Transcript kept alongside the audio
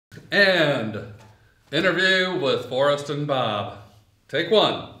And interview with Forrest and Bob. Take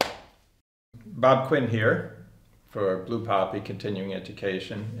one. Bob Quinn here for Blue Poppy Continuing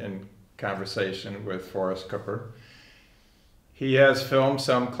Education in conversation with Forrest Cooper. He has filmed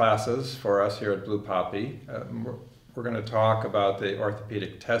some classes for us here at Blue Poppy. We're going to talk about the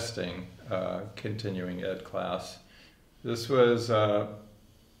orthopedic testing continuing ed class. This was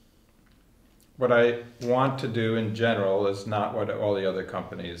what I want to do in general is not what all the other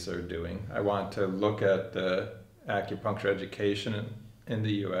companies are doing. I want to look at the acupuncture education in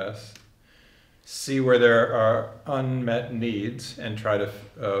the US, see where there are unmet needs and try to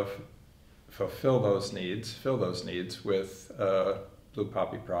fill those needs with Blue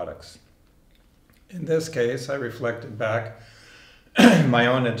Poppy products. In this case, I reflected back my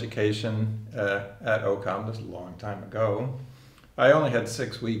own education at OCOM, this is a long time ago. I only had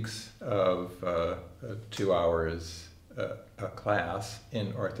 6 weeks of 2 hours a class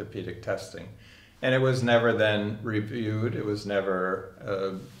in orthopedic testing. And it was never then reviewed, it was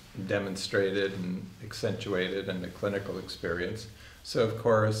never demonstrated and accentuated in the clinical experience. So of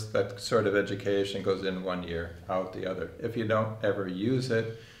course, that sort of education goes in 1 year, out the other. If you don't ever use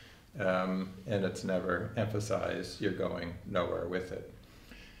it, and it's never emphasized, you're going nowhere with it.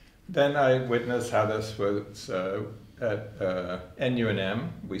 Then I witnessed how this was at NUNM.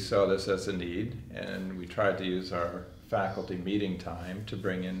 We saw this as a need, and we tried to use our faculty meeting time to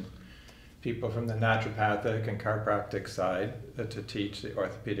bring in people from the naturopathic and chiropractic side to teach the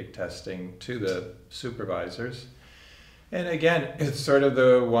orthopedic testing to the supervisors. And again, it's sort of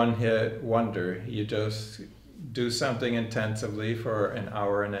the one-hit wonder. You just do something intensively for an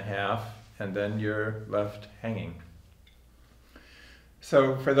hour and a half, and then you're left hanging.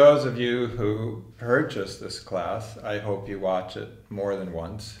 So for those of you who purchase this class, I hope you watch it more than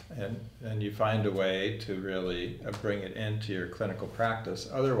once and you find a way to really bring it into your clinical practice.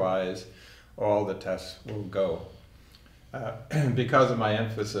 Otherwise, all the tests will go. Because of my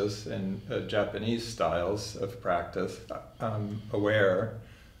emphasis in Japanese styles of practice, I'm aware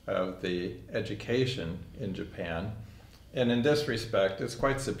of the education in Japan. And in this respect, it's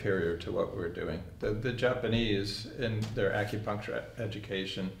quite superior to what we're doing. The Japanese, in their acupuncture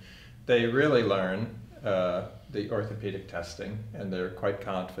education, they really learn the orthopedic testing, and they're quite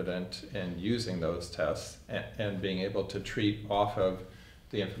confident in using those tests and being able to treat off of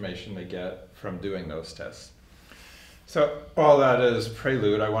the information they get from doing those tests. So all that is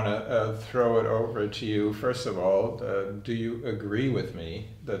prelude. I want to throw it over to you. First of all, do you agree with me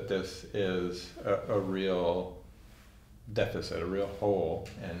that this is a real deficit, a real hole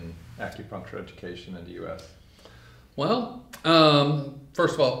in acupuncture education in the US? Well,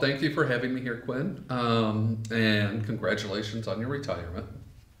 first of all, thank you for having me here, Quinn, and congratulations on your retirement.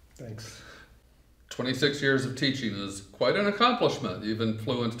 Thanks. 26 years of teaching is quite an accomplishment. You've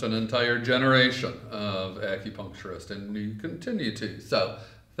influenced an entire generation of acupuncturists, and you continue to. So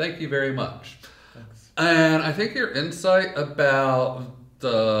thank you very much. Thanks. And I think your insight about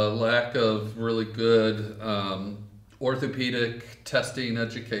the lack of really good orthopedic testing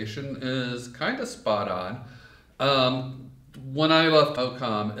education is kind of spot on. When I left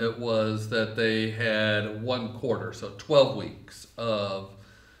OCOM, it was that they had 1 quarter, so 12 weeks of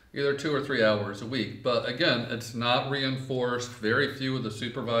either 2 or 3 hours a week. But again, it's not reinforced. Very few of the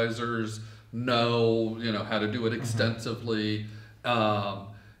supervisors know, how to do it extensively. And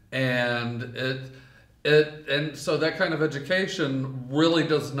so that kind of education really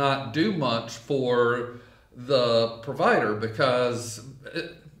does not do much for the provider, because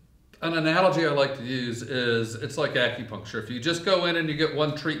an analogy I like to use is it's like acupuncture. If you just go in and you get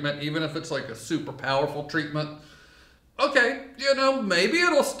one treatment, even if it's like a super powerful treatment, okay, maybe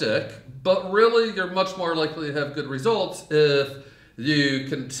it'll stick, but really you're much more likely to have good results if you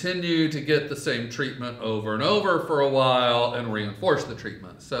continue to get the same treatment over and over for a while and reinforce the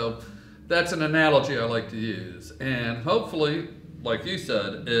treatment. So that's an analogy I like to use. And hopefully, like you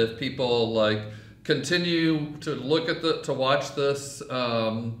said, if people continue to look at to watch this,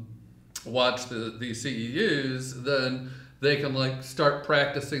 watch these CEUs, then they can start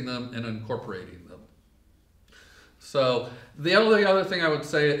practicing them and incorporating them. So the only other thing I would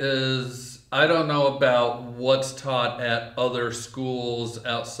say is I don't know about what's taught at other schools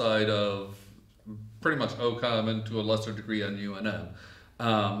outside of pretty much OCOM and to a lesser degree on UNM.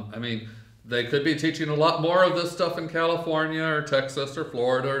 They could be teaching a lot more of this stuff in California or Texas or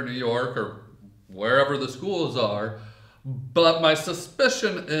Florida or New York or wherever the schools are. But my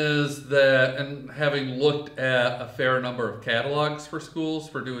suspicion is that, and having looked at a fair number of catalogs for schools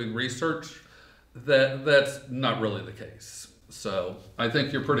for doing research, that's not really the case. So I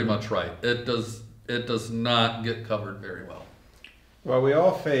think you're pretty much right. It does not get covered very well. Well, we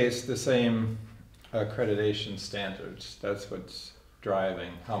all face the same accreditation standards. That's what's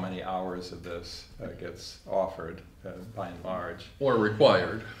driving how many hours of this gets offered by and large. Or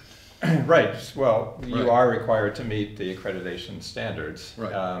required. Right. Well, you Right. are required to meet the accreditation standards.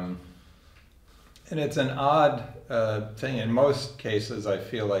 Right. And it's an odd thing. In most cases, I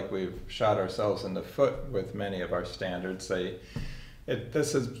feel like we've shot ourselves in the foot with many of our standards.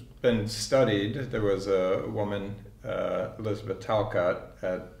 This has been studied. There was a woman, Elizabeth Talcott,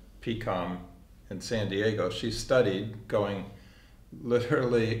 at PCOM in San Diego. She studied going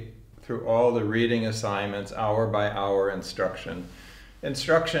literally through all the reading assignments, hour by hour instruction.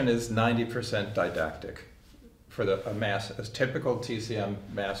 Instruction is 90% didactic for a typical TCM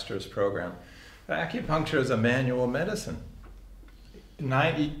master's program. Acupuncture is a manual medicine.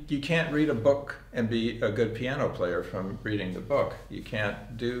 You can't read a book and be a good piano player from reading the book. You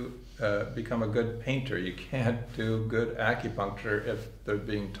can't become a good painter. You can't do good acupuncture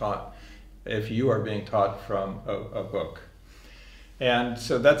if you are being taught from a book. And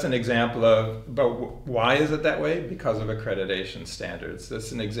so that's an example of, but why is it that way? Because of accreditation standards.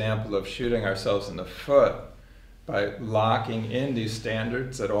 That's an example of shooting ourselves in the foot by locking in these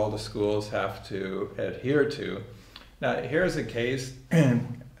standards that all the schools have to adhere to. Now, here's a case,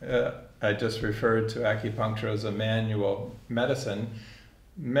 I just referred to acupuncture as a manual medicine.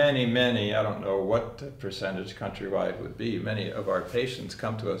 Many, I don't know what the percentage countrywide would be, many of our patients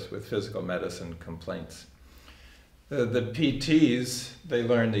come to us with physical medicine complaints. The PTs, they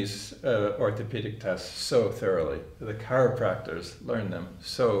learn these orthopedic tests so thoroughly. The chiropractors learn them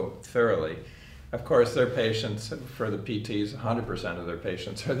so thoroughly. Of course, their patients, for the PTs, 100% of their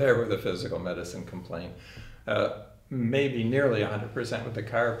patients are there with a physical medicine complaint. Maybe nearly 100% with the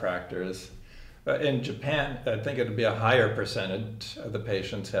chiropractors. In Japan, I think it would be a higher percentage of the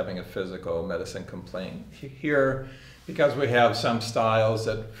patients having a physical medicine complaint. Here, because we have some styles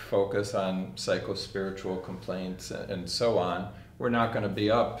that focus on psycho-spiritual complaints and so on, we're not going to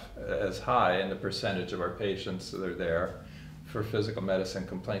be up as high in the percentage of our patients that are there for physical medicine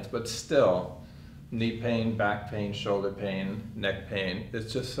complaints. But still, knee pain, back pain, shoulder pain, neck pain,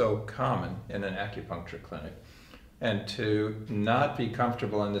 it's just so common in an acupuncture clinic. And to not be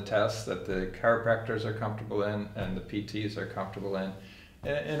comfortable in the tests that the chiropractors are comfortable in and the PTs are comfortable in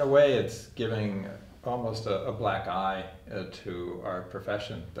a way it's giving almost a black eye to our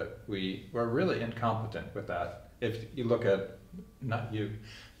profession, that we're really incompetent with that. If you look at, not you,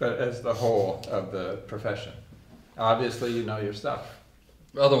 but as the whole of the profession. Obviously you know your stuff.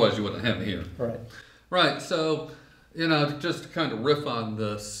 Otherwise you wouldn't have me here. Right. Right, so, just to kind of riff on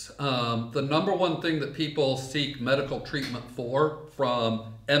this, the number one thing that people seek medical treatment for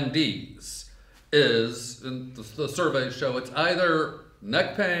from MDs is, and the surveys show, it's either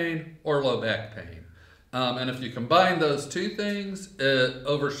neck pain or low back pain. And if you combine those two things, it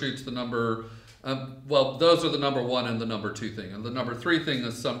overshoots the number. Well, those are the number one and the number two thing. And the number three thing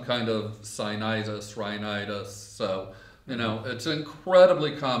is some kind of sinusitis, rhinitis. So, it's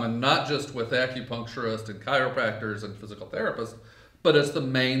incredibly common, not just with acupuncturists and chiropractors and physical therapists, but it's the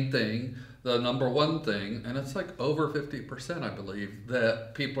main thing, the number one thing. And it's like over 50%, I believe,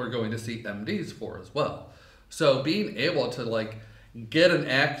 that people are going to see MDs for as well. So being able to get an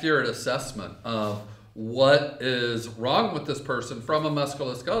accurate assessment of what is wrong with this person from a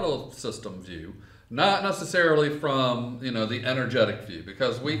musculoskeletal system view, not necessarily from, the energetic view,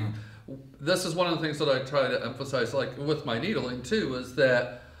 because this is one of the things that I try to emphasize, like with my needling too, is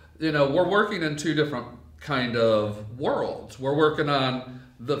that, we're working in two different kind of worlds. We're working on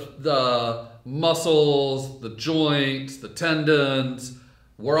the muscles, the joints, the tendons.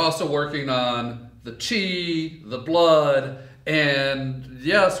 We're also working on the chi, the blood. And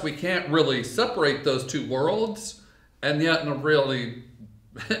yes, we can't really separate those two worlds, and yet in a really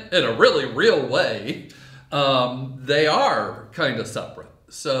real way, they are kind of separate.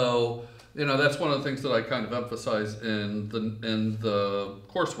 So, that's one of the things that I kind of emphasize in the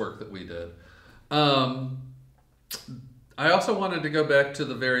coursework that we did. I also wanted to go back to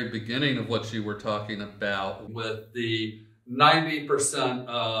the very beginning of what you were talking about with the 90%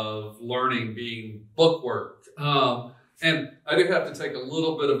 of learning being bookwork. And I do have to take a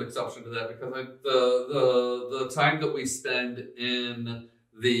little bit of exception to that, because the time that we spend in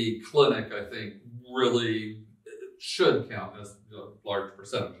the clinic, I think, really should count as a large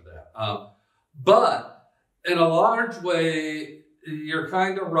percentage of that. But in a large way, you're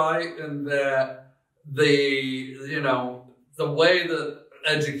kind of right in that the way that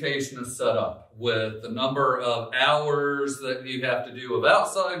education is set up, with the number of hours that you have to do of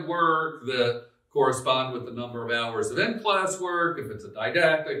outside work that correspond with the number of hours of in-class work, if it's a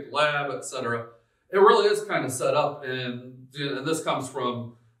didactic lab, etc. It really is kind of set up in and this comes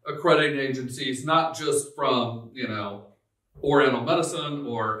from accrediting agencies, not just from, Oriental medicine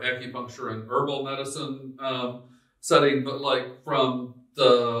or acupuncture and herbal medicine setting, but like from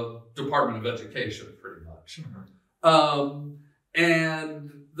the Department of Education, pretty much.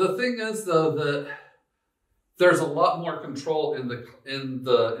 And the thing is, though, that there's a lot more control in the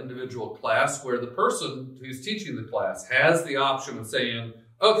individual class, where the person who's teaching the class has the option of saying,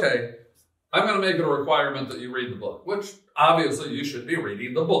 okay, I'm going to make it a requirement that you read the book, which obviously you should be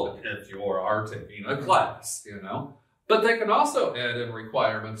reading the book if you are taking a class, But they can also add in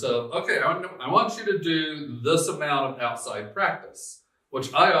requirements of, okay, I want you to do this amount of outside practice,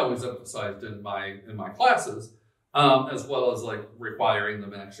 which I always emphasized in my classes, as well as like requiring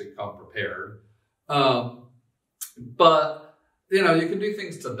them to actually come prepared. But, you can do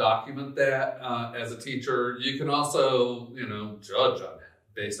things to document that as a teacher. You can also, judge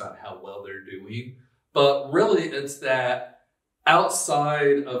based on how well they're doing. But really, it's that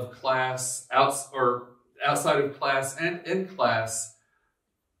outside of class and in class,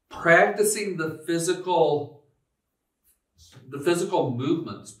 practicing the physical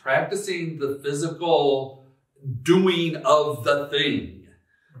movements, practicing the physical doing of the thing.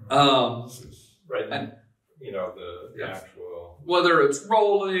 Right. And, the actual... Whether it's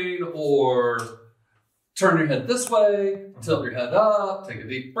rolling or turn your head this way, tilt your head up, take a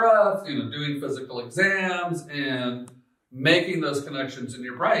deep breath, doing physical exams and making those connections in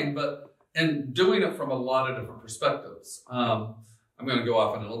your brain, and doing it from a lot of different perspectives. I'm going to go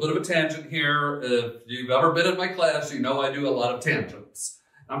off on a little bit of a tangent here. If you've ever been in my class, I do a lot of tangents.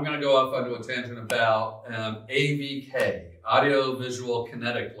 I'm going to go off onto a tangent about AVK, audio visual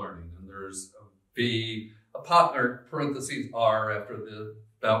kinetic learning. And there's parentheses R after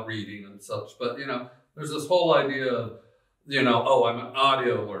about reading and such. But, there's this whole idea of, oh, I'm an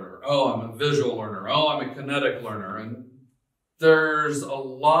audio learner. Oh, I'm a visual learner. Oh, I'm a kinetic learner. And there's a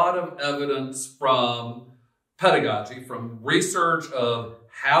lot of evidence from pedagogy, from research of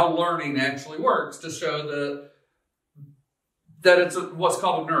how learning actually works to show that it's what's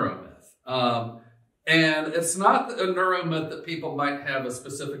called a neuromyth. And it's not a neuromyth that people might have a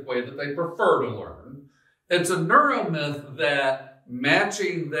specific way that they prefer to learn. It's a neuromyth that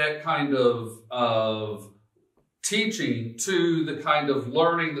matching that kind of teaching to the kind of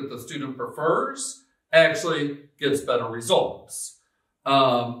learning that the student prefers actually gets better results.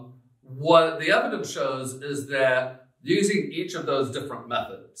 What the evidence shows is that using each of those different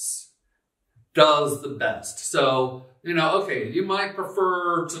methods does the best. So, okay, you might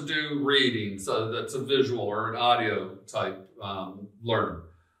prefer to do reading, so that's a visual or an audio type learner.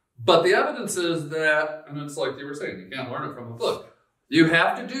 But the evidence is that, and it's like you were saying, you can't learn it from a book. You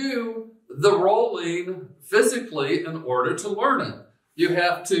have to do the rolling physically in order to learn it. You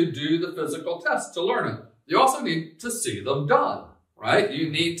have to do the physical test to learn it. You also need to see them done, right? You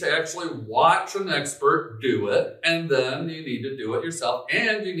need to actually watch an expert do it, and then you need to do it yourself,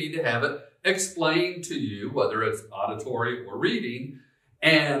 and you need to have it explained to you, whether it's auditory or reading,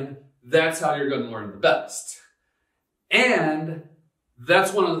 and that's how you're going to learn the best. And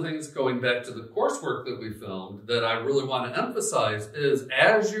that's one of the things, going back to the coursework that we filmed, that I really want to emphasize is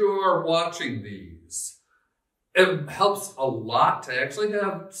as you are watching these, it helps a lot to actually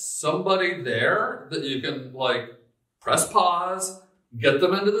have somebody there that you can press pause, get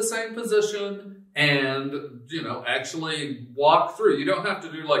them into the same position, and, actually walk through. You don't have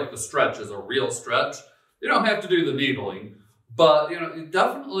to do the stretch as a real stretch. You don't have to do the needling, but, you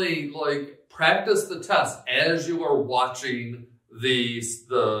definitely practice the test as you are watching the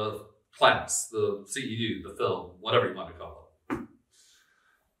class, the CEU, the film, whatever you want to call it.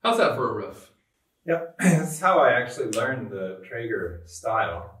 How's that for a riff? Yeah, that's how I actually learned the Traeger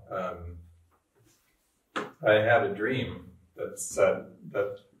style. I had a dream that said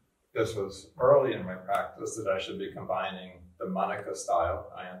that this was early in my practice, that I should be combining the Monica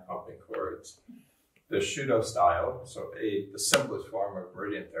style, ion pumping cords, the Shudo style, so the simplest form of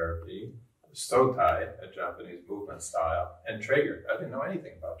meridian therapy, Stotai, a Japanese movement style, and Traeger. I didn't know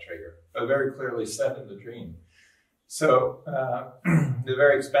anything about Traeger, but very clearly said in the dream. So it's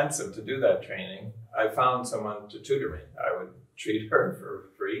very expensive to do that training. I found someone to tutor me. I would treat her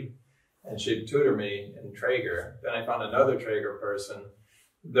for free, and she'd tutor me in Traeger. Then I found another Traeger person.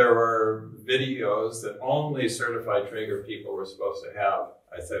 There were videos that only certified Traeger people were supposed to have.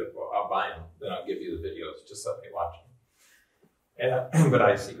 I said, well, I'll buy them, then I'll give you the videos. Just let me watch them. Yeah, but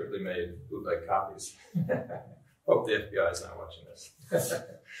I secretly made bootleg copies. Hope the FBI is not watching this.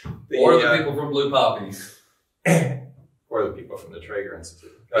 Or the people from Blue Poppies. Or the people from the Traeger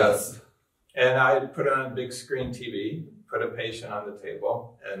Institute. Yes. And I put it on a big screen TV, put a patient on the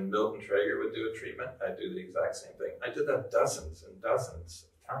table, and Milton Traeger would do a treatment. I'd do the exact same thing. I did that dozens and dozens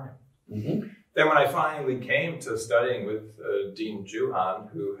of times. Mm-hmm. Then when I finally came to studying with Dean Juhan,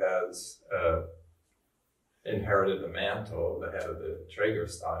 who has inherited the mantle, the head of the Traeger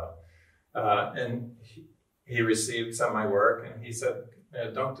style, and he received some of my work, and he said,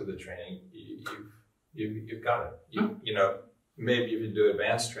 don't do the training. You've got it. You know, maybe if you do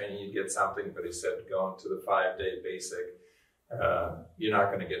advanced training, you get something, but he said, go into the 5-day basic. You're not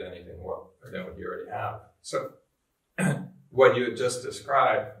going to get anything more than what you already have. So what you had just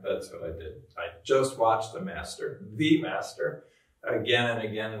described, that's what I did. I just watched the master, again and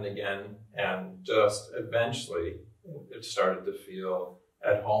again and again, and just eventually it started to feel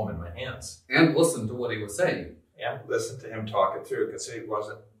at home in my hands. And listen to what he was saying. And listen to him talk it through, because he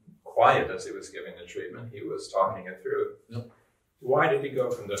wasn't quiet as he was giving the treatment. He was talking it through. Yep. Why did he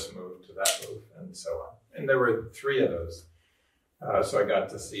go from this move to that move, and so on? And there were 3 of those. So I got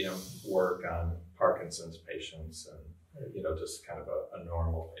to see him work on Parkinson's patients and, you know, just kind of a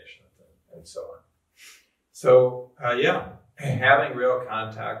normal patient and so on. So, yeah, having real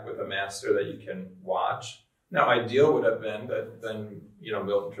contact with a master that you can watch. Now, ideal would have been that then, you know,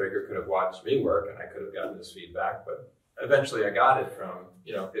 Milton Traeger could have watched me work and I could have gotten his feedback, but eventually I got it from,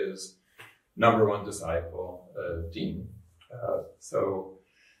 you know, his #1 disciple, Dean. So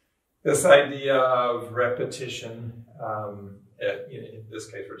this idea of repetition, in this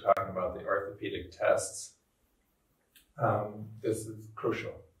case, we're talking about the orthopedic tests. This is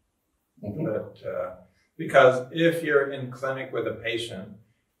crucial. Mm-hmm. Because if you're in clinic with a patient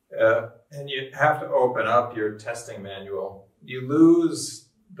and you have to open up your testing manual, you lose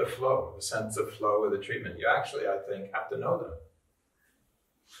the flow, the sense of flow of the treatment. You actually, I think, have to know them.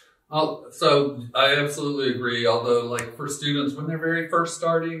 So I absolutely agree. Although, like, for students, when they're very first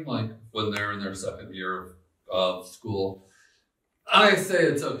starting, like when they're in their 2nd year of school, I say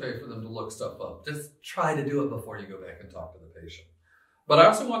it's okay for them to look stuff up. Just try to do it before you go back and talk to the patient. But I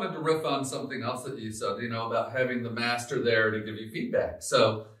also wanted to riff on something else that you said, you know, about having the master there to give you feedback.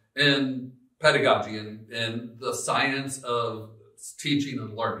 So in pedagogy and the science of teaching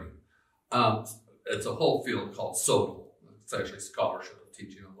and learning, it's a whole field called SOTL. It's actually scholarship of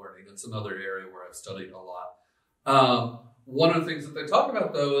teaching and learning. It's another area where I've studied a lot. One of the things that they talk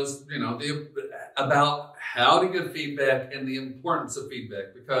about, though, is, you know, about how to give feedback and the importance of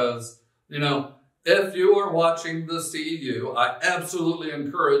feedback. Because, you know, if you are watching the CEU, I absolutely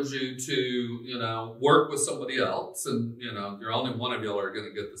encourage you to, you know, work with somebody else. And, you know, you're only one of y'all are going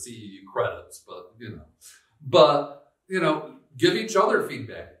to get the CEU credits, but, you know, give each other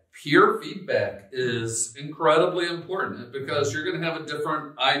feedback. Peer feedback is incredibly important because you're going to have a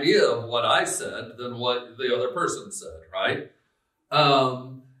different idea of what I said than what the other person said, right?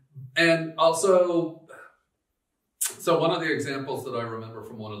 And also, so one of the examples that I remember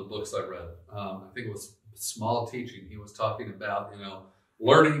from one of the books I read, I think it was Small Teaching. He was talking about, you know,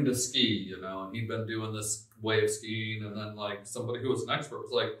 learning to ski, you know, and he'd been doing this way of skiing, and then like somebody who was an expert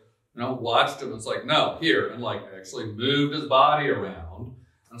was like, you know, watched him and was like, no, here, and like actually moved his body around.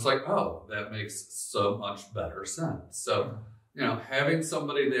 And it's like, oh, that makes so much better sense. So, you know, having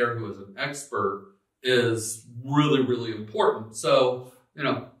somebody there who is an expert is really, really important. So, you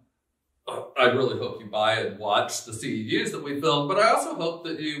know, I really hope you buy and watch the CEUs that we film, but I also hope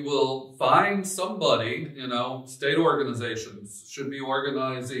that you will find somebody, you know, state organizations should be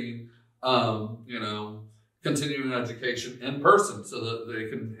organizing, you know, continuing education in person so that they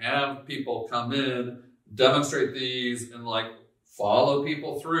can have people come in, demonstrate these, and like follow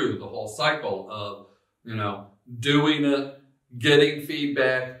people through the whole cycle of, you know, doing it, getting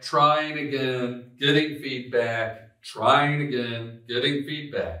feedback, trying again, getting feedback, trying again, getting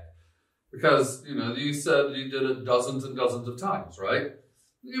feedback. Because, you know, you said you did it dozens and dozens of times, right?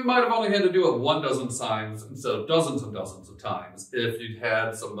 You might have only had to do it 12 times instead of dozens and dozens of times if you'd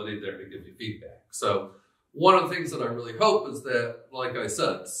had somebody there to give you feedback. So one of the things that I really hope is that, like I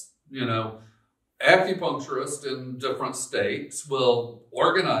said, you know, acupuncturists in different states will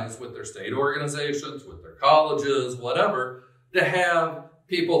organize with their state organizations, with their colleges, whatever, to have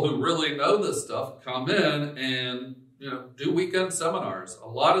people who really know this stuff come in and, you know, do weekend seminars. A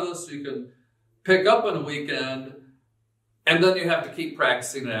lot of this you can pick up in a weekend, and then you have to keep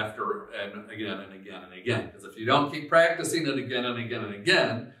practicing it after and again and again and again. Because if you don't keep practicing it again and again and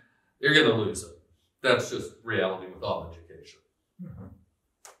again, you're going to lose it. That's just reality with all education. Mm-hmm.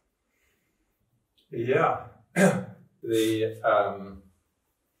 Yeah. The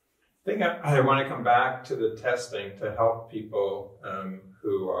thing I want to come back to the testing to help people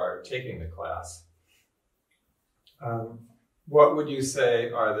who are taking the class. What would you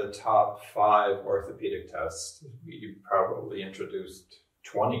say are the top 5 orthopedic tests? You probably introduced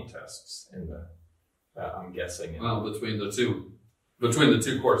 20 tests in the, I'm guessing. Well, between the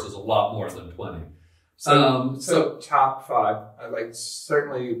two courses, a lot more than 20. So top 5, like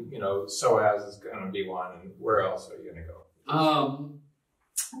certainly, SOAS is going to be one, and where else are you going to go?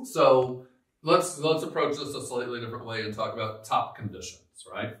 So let's approach this a slightly different way and talk about top conditions,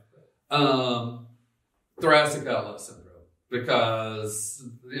 right? Thoracic outlet syndrome, because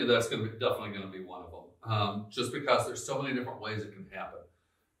that's definitely going to be one of them. Just because there's so many different ways it can happen,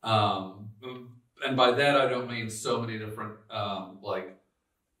 and by that I don't mean so many different like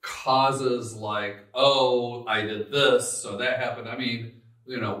causes, like, oh, I did this, so that happened. I mean,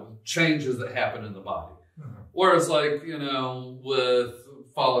 changes that happen in the body. Mm-hmm. Whereas, like, with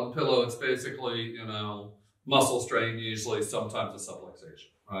fallen pillow, it's basically, muscle strain, usually, sometimes a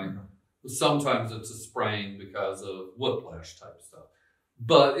subluxation, right? Mm-hmm. Sometimes it's a sprain because of whiplash type stuff.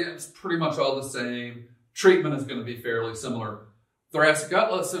 But it's pretty much all the same. Treatment is going to be fairly similar. Thoracic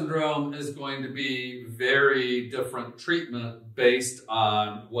outlet syndrome is going to be very different treatment based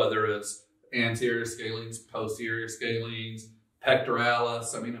on whether it's anterior scalenes, posterior scalenes,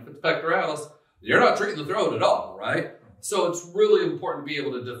 pectoralis. I mean, if it's pectoralis, you're not treating the throat at all, right? So it's really important to be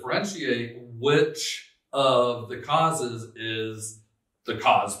able to differentiate which of the causes is the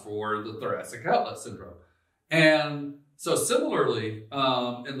cause for the thoracic outlet syndrome. And so similarly,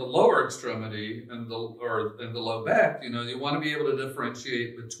 in the lower extremity in the low back, you want to be able to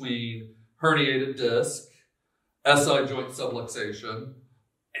differentiate between herniated disc, SI joint subluxation,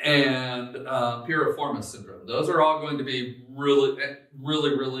 and piriformis syndrome. Those are all going to be really,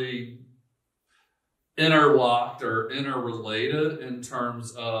 really, really interlocked or interrelated in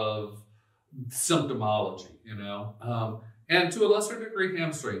terms of symptomology, and to a lesser degree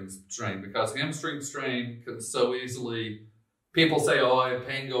hamstring strain, because hamstring strain can so easily, people say, oh, I have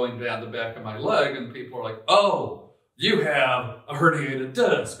pain going down the back of my leg, and people are like, oh, you have a herniated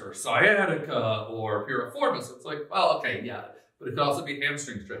disc or sciatica or piriformis. It's like, well, okay, yeah, but it could also be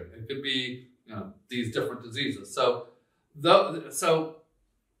hamstring strain. It could be, these different diseases. So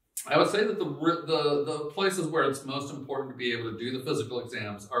I would say that the places where it's most important to be able to do the physical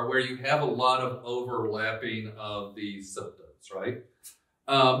exams are where you have a lot of overlapping of these symptoms, right?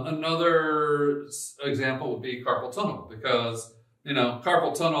 Another example would be carpal tunnel, because,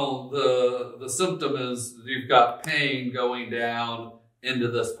 carpal tunnel, the symptom is you've got pain going down into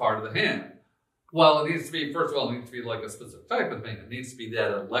this part of the hand. Well, it needs to be, first of all, it needs to be like a specific type of pain. It needs to be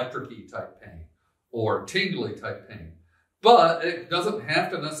that electric-y type pain or tingly type pain. But it doesn't have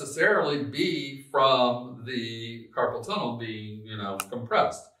to necessarily be from the carpal tunnel being,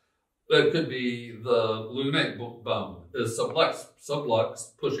 compressed. It could be the lunate bone is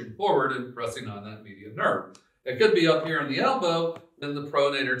sublux pushing forward and pressing on that median nerve. It could be up here in the elbow, and the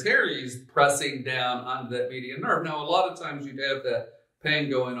pronator teres pressing down onto that median nerve. Now, a lot of times you'd have that pain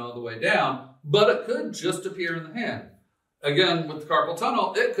going all the way down, but it could just appear in the hand. Again, with the carpal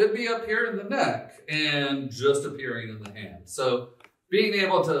tunnel, it could be up here in the neck and just appearing in the hand. So being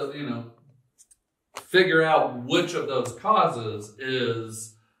able to, figure out which of those causes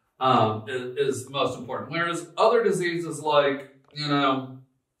is most important. Whereas other diseases like,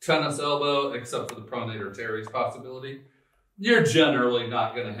 tennis elbow, except for the pronator teres possibility, you're generally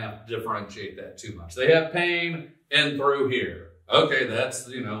not going to have to differentiate that too much. They have pain in through here. Okay, that's,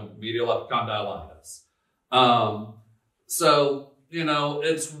 medial epicondylitis. So,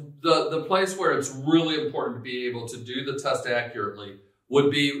 it's the place where it's really important to be able to do the test accurately would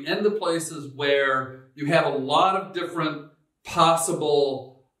be in the places where you have a lot of different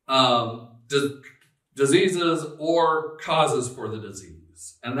possible diseases or causes for the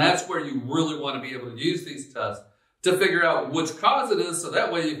disease. And that's where you really want to be able to use these tests to figure out which cause it is, so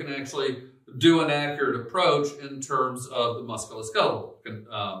that way you can actually do an accurate approach in terms of the musculoskeletal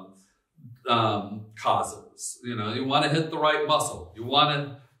causes. You want to hit the right muscle. You want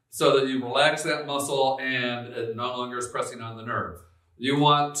to, so that you relax that muscle and it no longer is pressing on the nerve. You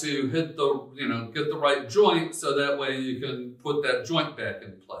want to hit the, get the right joint, so that way you can put that joint back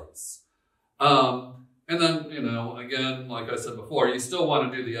in place. And then, again, like I said before, you still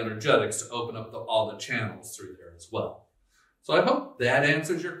want to do the energetics to open up all the channels through there as well. So I hope that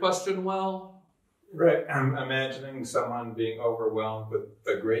answers your question well. Right. I'm imagining someone being overwhelmed with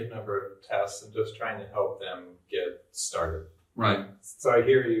a great number of tests and just trying to help them get started. Right. So I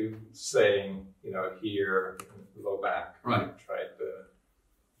hear you saying, here, low back. Right. Try to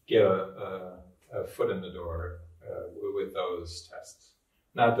get a foot in the door with those tests.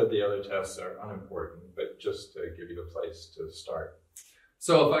 Not that the other tests are unimportant, but just to give you a place to start.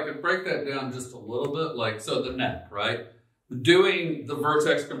 So if I could break that down just a little bit, so the neck, right? Doing the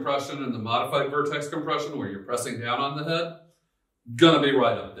vertex compression and the modified vertex compression where you're pressing down on the head, gonna be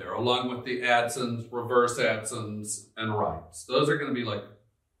right up there, along with the Adsons, reverse Adsons, and rights. Those are gonna be like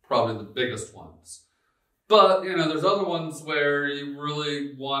probably the biggest ones. But, you know, there's other ones where you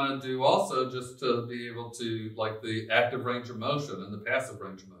really want to do also just to be able to, like the active range of motion and the passive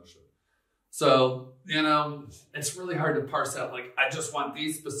range of motion. So, you know, it's really hard to parse out, like, I just want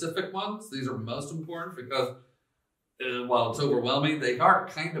these specific ones. These are most important because while it's overwhelming, they are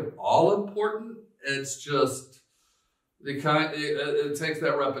kind of all important. It's just, it takes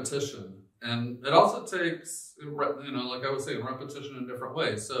that repetition. And it also takes, you know, like I was saying, repetition in different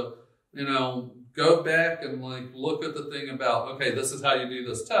ways. So, you know, go back and like look at the thing about, okay, this is how you do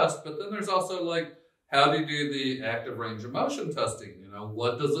this test, but then there's also like, how do you do the active range of motion testing? You know,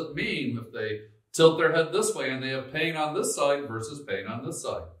 what does it mean if they tilt their head this way and they have pain on this side versus pain on this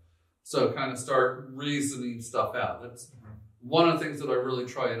side? So kind of start reasoning stuff out. That's one of the things that I really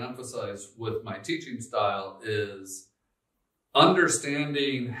try and emphasize with my teaching style is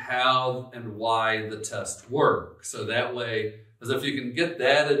understanding how and why the test works. So that way, as if you can get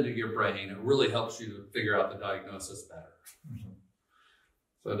that into your brain, it really helps you to figure out the diagnosis better. Mm-hmm.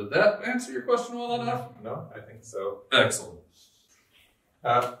 So did that answer your question well enough? No, I think so. Excellent.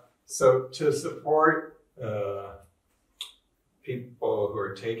 So to support people who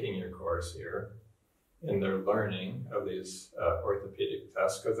are taking your course here in their learning of these orthopedic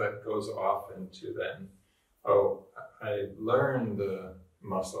tests, because that goes off into then, oh, I learned the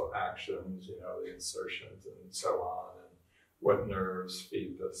muscle actions, you know, the insertions and so on, what nerves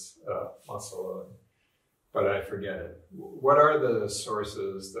feed this muscle, but I forget it. What are the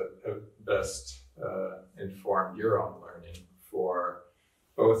sources that have best informed your own learning for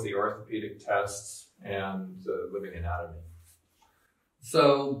both the orthopedic tests and the living anatomy?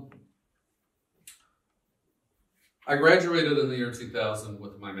 So I graduated in the year 2000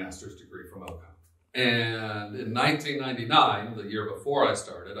 with my master's degree from Oka. And in 1999, the year before I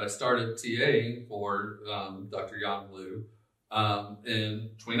started TAing for Dr. Yang Liu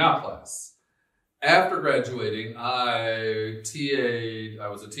in Tween class. After graduating, I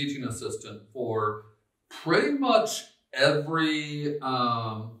was a teaching assistant for pretty much every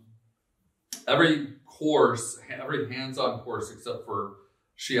course, every hands-on course except for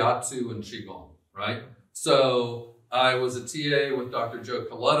Shiatsu and Qigong, right? So I was a TA with Dr. Joe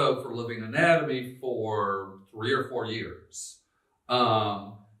Coletto for living anatomy for 3 or 4 years.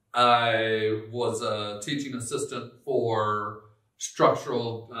 I was a teaching assistant for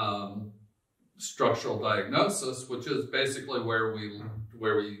structural diagnosis, which is basically where we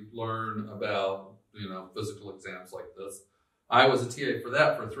learn about, you know, physical exams like this. I was a TA for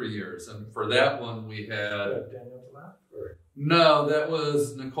that for 3 years, and for that one we had Daniel Black, or? No, that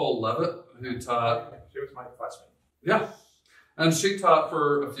was Nicole Levitt who taught. She was my classmate. Yeah, and she taught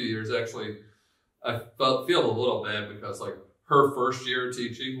for a few years. Actually, I feel a little bad because like her first year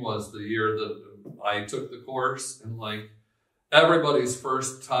teaching was the year that I took the course, and like everybody's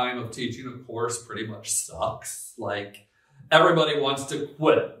first time of teaching a course pretty much sucks. Like everybody wants to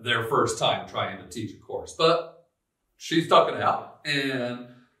quit their first time trying to teach a course, but she stuck it out, and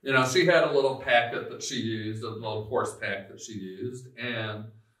you know, she had a little packet that she used, a little course pack that she used, and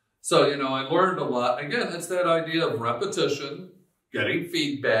so, you know, I learned a lot. Again, it's that idea of repetition, getting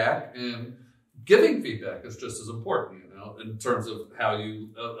feedback, and giving feedback is just as important, you know, in terms of how you,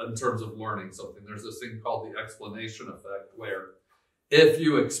 in terms of learning something. There's this thing called the explanation effect, where if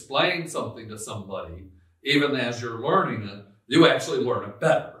you explain something to somebody, even as you're learning it, you actually learn it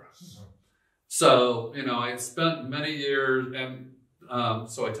better. So, you know, I spent many years, and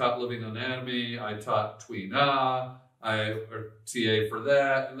so I taught living anatomy, I taught Tween I TA for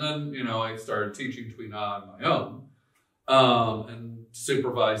that, and then, you know, I started teaching Tween on my own, and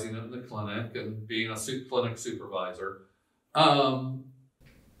supervising it in the clinic and being a clinic supervisor. I'm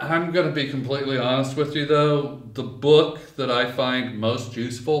going to be completely honest with you, though. The book that I find most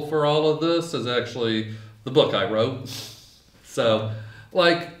useful for all of this is actually the book I wrote. So,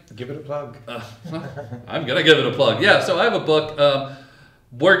 like... Give it a plug. I'm going to give it a plug. Yeah, so I have a book.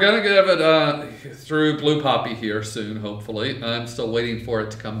 We're going to give it through Blue Poppy here soon, hopefully. I'm still waiting for it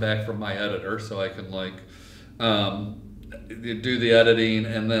to come back from my editor so I can, like, do the editing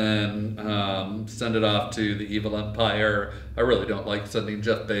and then send it off to the Evil Empire. I really don't like sending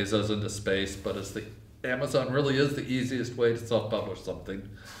Jeff Bezos into space, but Amazon really is the easiest way to self-publish something.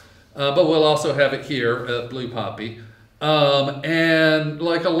 But we'll also have it here at Blue Poppy. And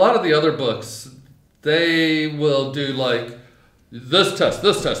like a lot of the other books, they will do like this test,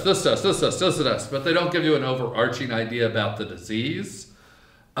 this test, this test, this test, this test, but they don't give you an overarching idea about the disease.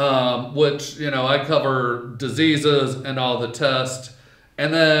 which, I cover diseases and all the tests.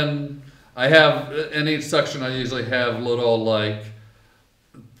 And then I have, in each section, I usually have little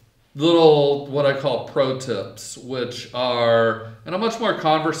what I call pro tips, which are in a much more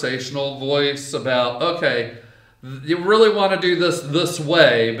conversational voice about, okay, you really want to do this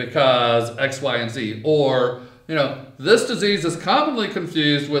way because X, Y, and Z. Or, this disease is commonly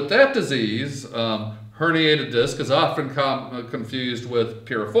confused with that disease. Herniated disc is often confused with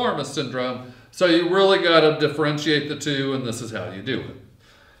piriformis syndrome. So you really got to differentiate the two, and this is how you do it.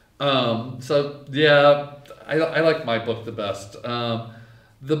 So yeah, I like my book the best.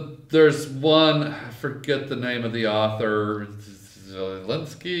 There's one, I forget the name of the author,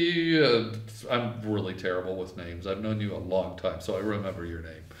 Zelensky. I'm really terrible with names. I've known you a long time, so I remember your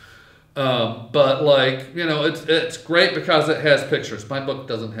name. But it's great because it has pictures. My book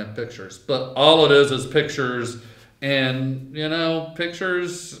doesn't have pictures, but all it is pictures. And,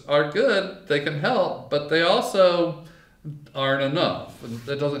 pictures are good. They can help, but they also aren't enough. And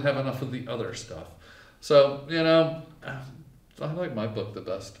it doesn't have enough of the other stuff. So, I like my book the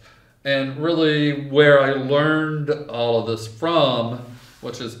best. And really where I learned all of this from,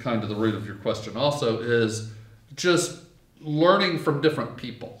 which is kind of the root of your question also, is just learning from different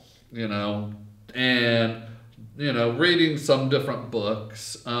people, and, reading some different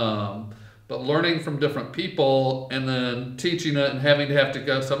books, but learning from different people and then teaching it and having to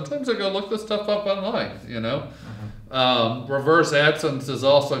go, sometimes I go look this stuff up online, Reverse absence is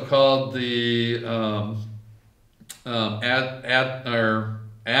also called the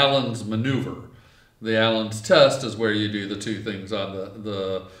Allen's maneuver. The Allen's test is where you do the two things on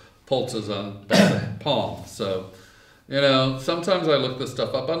the pulses on the palm. So, sometimes I look this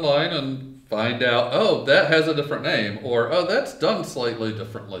stuff up online and find out, oh, that has a different name, or oh, that's done slightly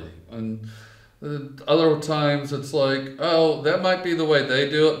differently. And other times it's like, oh, that might be the way they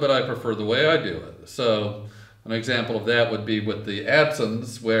do it, but I prefer the way I do it. So an example of that would be with the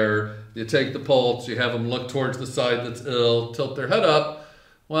absence, where you take the pulse, you have them look towards the side that's ill, tilt their head up.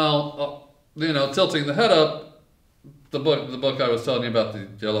 Well, tilting the head up, the book I was telling you about, the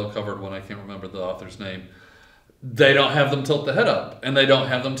yellow covered one, I can't remember the author's name, they don't have them tilt the head up, and they don't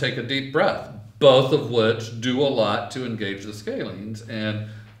have them take a deep breath, both of which do a lot to engage the scalenes and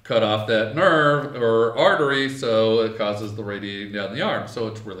cut off that nerve or artery, so it causes the radiating down the arm. So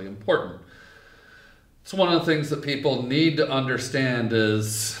it's really important. So one of the things that people need to understand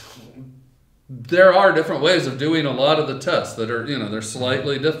is there are different ways of doing a lot of the tests that are, they're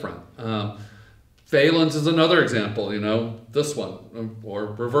slightly different. Phalanx is another example, this one, or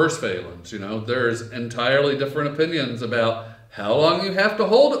reverse phalanx, there's entirely different opinions about how long you have to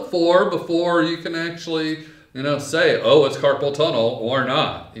hold it for before you can actually, say, oh, it's carpal tunnel or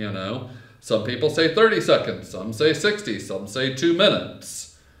not, Some people say 30 seconds, some say 60, some say 2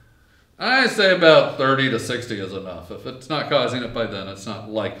 minutes. I say about 30 to 60 is enough. If it's not causing it by then, it's not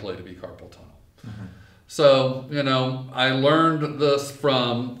likely to be carpal tunnel. Mm-hmm. So, I learned this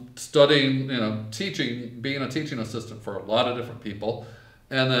from studying, teaching, being a teaching assistant for a lot of different people,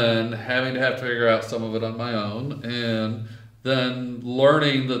 and then having to figure out some of it on my own, and then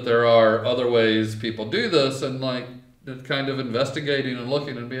learning that there are other ways people do this, and kind of investigating and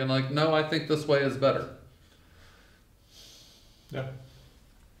looking and being like, no, I think this way is better. Yeah.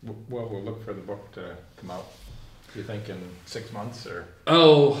 Well, we'll look for the book to come out. Do you think in 6 months or?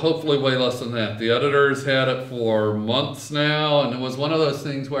 Oh, hopefully way less than that. The editor's had it for months now, and it was one of those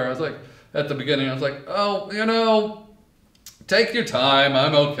things where I was like, at the beginning, I was like, oh, take your time,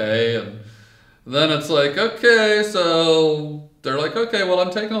 I'm okay. And then it's like, okay, so they're like, okay, well,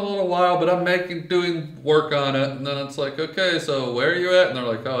 I'm taking a little while, but I'm doing work on it. And then it's like, okay, so where are you at? And they're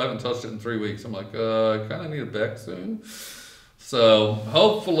like, oh, I haven't touched it in 3 weeks. I'm like, I kind of need it back soon. So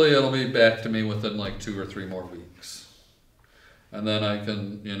hopefully it'll be back to me within 2 or 3 more weeks. And then I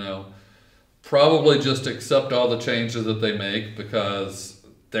can, probably just accept all the changes that they make, because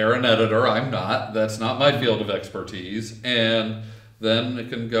they're an editor, I'm not. That's not my field of expertise. And then it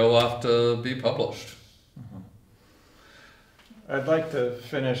can go off to be published. Mm-hmm. I'd like to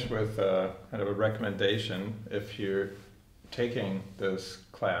finish with kind of a recommendation. If you're taking this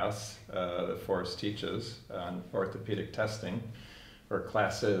class that Forrest teaches on orthopedic testing, or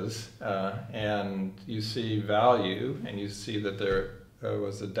classes, and you see value and you see that there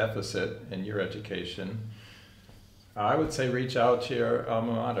was a deficit in your education, I would say reach out to your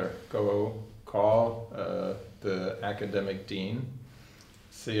alma mater. Go call the academic dean,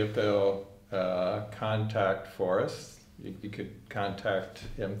 see if they'll contact Forrest. You could contact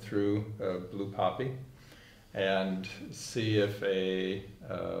him through Blue Poppy, and see if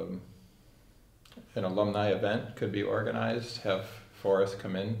an alumni event could be organized. Have Forrest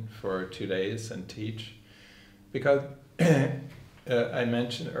come in for 2 days and teach. Because I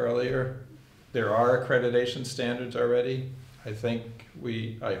mentioned earlier, there are accreditation standards already. I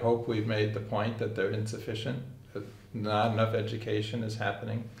hope we've made the point that they're insufficient, that not enough education is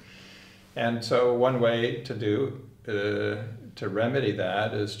happening. And so one way to remedy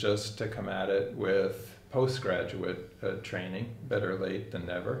that is just to come at it with postgraduate training, better late than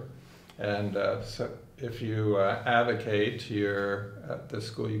never. And so if you advocate the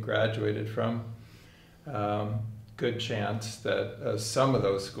school you graduated from, good chance that some of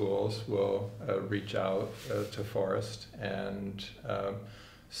those schools will reach out to Forrest and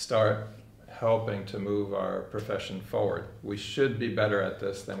start helping to move our profession forward. We should be better at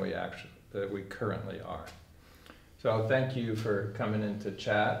this than we currently are. So thank you for coming in to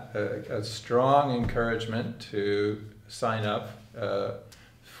chat. A strong encouragement to sign up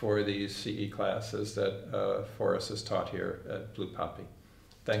for these CE classes that Forrest has taught here at Blue Poppy.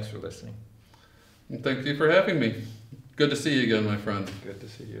 Thanks for listening. Thank you for having me. Good to see you again, my friend. Good to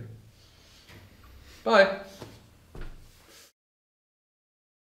see you. Bye.